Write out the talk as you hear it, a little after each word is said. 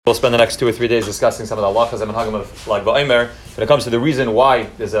We'll spend the next 2 or 3 days discussing some of the halachas and manhagim of Lag BaOmer. When it comes to the reason why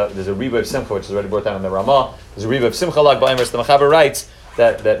there's a riba of simcha, which is already brought down in the Ramah, there's a riba of simcha Lag BaOmer. So the Mechaber writes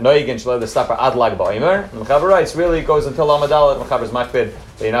that noigin shlo the stopper ad Lag BaOmer. The Mechaber writes really goes until Lamadal. The Mechaber's makbid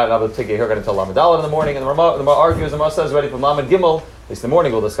that you're not able to take a haircut until Lamadal in the morning. And the Ramah argues, the Ramah says ready from Lamed Gimel. At least in the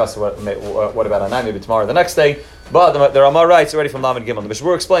morning we'll discuss what about Anai, maybe tomorrow or the next day. But the Ramah writes already from Lamed Gimel. The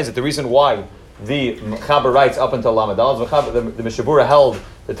Mishmur explains that the reason why the Mechaber writes up until Lamadal, the Mishabura held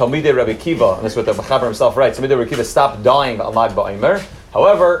the Talmidei Rabbi Kiva, and this is what the Mechaber himself writes, Talmidei Rabbi Kiva stopped dying on Lag BaOmer.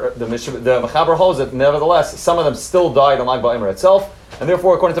 However, the Mechaber holds that nevertheless, some of them still died on Lag BaOmer itself, and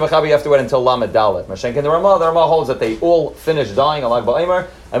therefore, according to Mechaber, you have to wait until Lamed Dalet. Mashenkin the Ramah holds that they all finished dying on Lag BaOmer,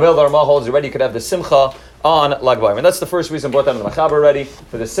 and the Ramah holds already you could have the Simcha on Lag BaOmer. And that's the first reason brought down in the Mechaber already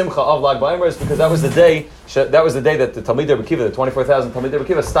for the Simcha of Lag BaOmer is because that was the day that the Talmidei Rabbi Kiva, the 24,000 Talmidei Rabbi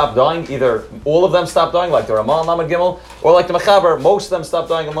Kiva stopped dying. Either all of them stopped dying, like the Ramah on Lamed Gimel, or like the Mechaber, most of them stopped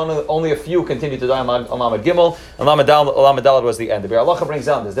dying, and only a few continued to die on Lamed Gimel, and Lamed Dalet was the end. The Halacha brings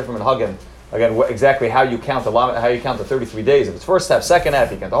down, there's different minhagim. Again, exactly how you count the 33 days. If it's first half, second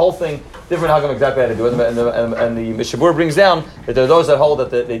half, you count the whole thing. Different hagam exactly how to do it. And the Mishabur brings down that there are those that hold that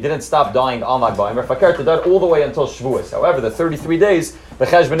they didn't stop dying on Lag BaOmer. Fakir to died all the way until Shavuos. However, the 33 days, the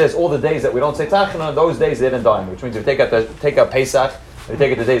cheshbon is all the days that we don't say Tachana, those days they didn't die, which means if you take out Pesach, you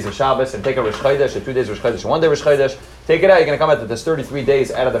take it the days of Shabbos, and take a Rosh Chodesh, 2 days Rosh Chodesh, and 1 day Rosh Chodesh, take it out, you're going to come out that there's 33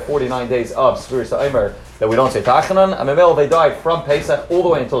 days out of the 49 days of Sfiras HaOmer that we don't say Tachanan, and Mamel, they died from Pesach all the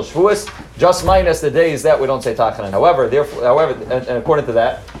way until Shavuos, just minus the days that we don't say Tachanan. However, and according to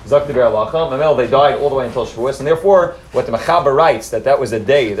that, Zak Diber Halacha, Mamel, they died all the way until Shavuos, and therefore, what the Mechaber writes, that was the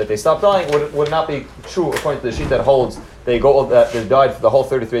day that they stopped dying, would not be true according to the sheet that holds they died for the whole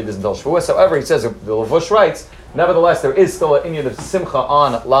 33 days until Shavuos. However, he says, the Levush writes, nevertheless, there is still an inyan of Simcha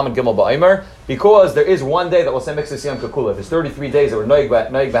on Lamed Gimel BaOmer, because there is one day that we'll say Mixus Yom Kakula. There's 33 days that were Noig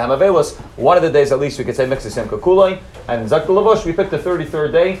B'Ham Avelos. One of the days at least we could say Mixus Yom Kakula. And Zak Levush, we picked the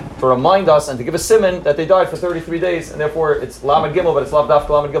 33rd day to remind us and to give a siman that they died for 33 days, and therefore it's Lamed Gimel, but it's Lav Dafka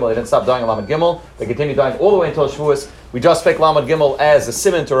Lamed Gimel. They didn't stop dying on Lamed Gimel. They continued dying all the way until Shavuos. We just picked Lamed Gimel as a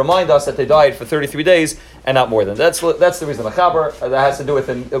siman to remind us that they died for 33 days and not more than that. That's the reason Mechaber that has to do with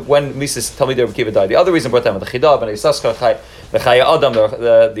when Mises Talmidei Rabbi Kiva died. The other reason brought down with the Chidah, and the Chaya Adam,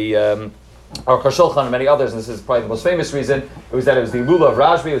 the Shulchan and many others, and this is probably the most famous reason, it was the Lula of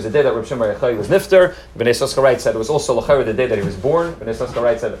Rajbi. It was the day that Reb Shimon Bar Yochai was nifter. Bnei Yissaschar writes that it was also l'chayra the day that he was born. Bnei Yissaschar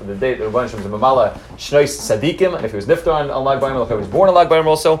writes that the day that Rabban Shem was Mamala Shnois Tzadikim, and if he was nifter on Lag BaOmer, he was born on Lag BaOmer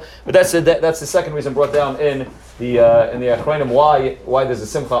also. But that's the second reason brought down in the Achronim why there's a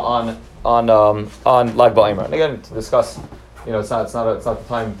simcha on Lag BaOmer. And again, to discuss. It's not the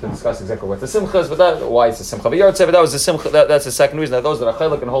time to discuss exactly what the simcha is, but why it's a simcha. But that was the simcha. That's the second reason that those that are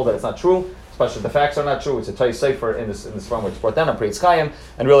chaylik can hold that it's not true, especially the facts are not true. It's a Tay Sefer in this form which brought down on Prietz Chaim,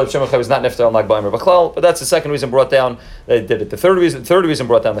 and really Shimon was not nifter on Lag BaOmer B'chlal. But that's the second reason brought down that did it. The third reason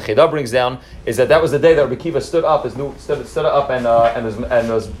brought down the Chidah brings down is that was the day that Rabbi Kiva stood up and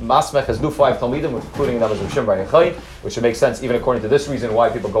was masmech his new 5 talmidim, including them as Reb Shimon Bar Yochai, which would make sense even according to this reason why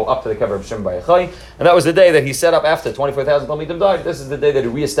people go up to the kever of Shimon Bar Yochai. And that was the day that he set up after 24,000 talmidim died. This is the day that he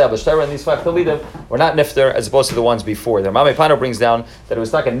reestablished Torah, and these 5 talmidim were not nifter as opposed to the ones before. The Rameh Pano brings down that it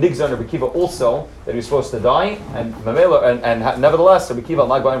was like a nigzar on Rabbi Kiva also that he was supposed to die, and nevertheless Rabbi Kiva on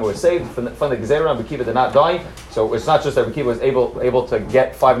Lag BaOmer was saved from the Gezerah. Rabbi Kiva did not die, so it's not just that Rabbi Kiva was able to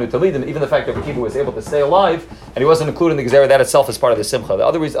get 5 new talmidim. Even the fact that Rabbi Kiva was able to stay alive and he wasn't included in the Gezerah, that itself is part of the simcha. The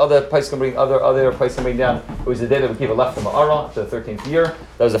other place can bring down. It was the day that Rabbi Kiva left the Ma'ara to the 13th year.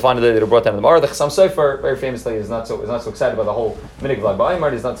 That was the final day that he brought down the Ma'ara. The Chassam Sofer, very famously, is not so excited about the whole minig of Lag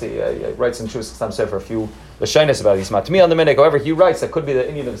BaOmer. He writes in Shus Chassam Sofer a few l'shaynis about it. He's matmi on the minig. However, he writes that could be the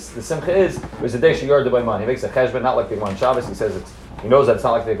Indian of the simcha it was the day Sheyar Debayman. He makes a cheshbon not like the Gemara on Shabbos. He says he knows that it's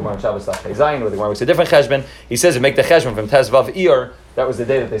not like the Gemara on Shabbos like Zayin, where the Gemara makes a different cheshbon. He says make the cheshbon from Tezvav Iyar. That was the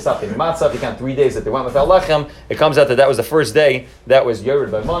day that they stopped eating matzah. If you count 3 days that they went without lechem, it comes out that was the first day that was Yerid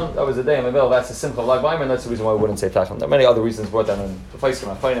Bayman. That was the day in the middle. That's the simcha of Lag BaOmer, and that's the reason why we wouldn't say Tachon. There are many other reasons brought down in the Faiskim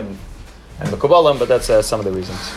and the Kabbalah, but that's some of the reasons.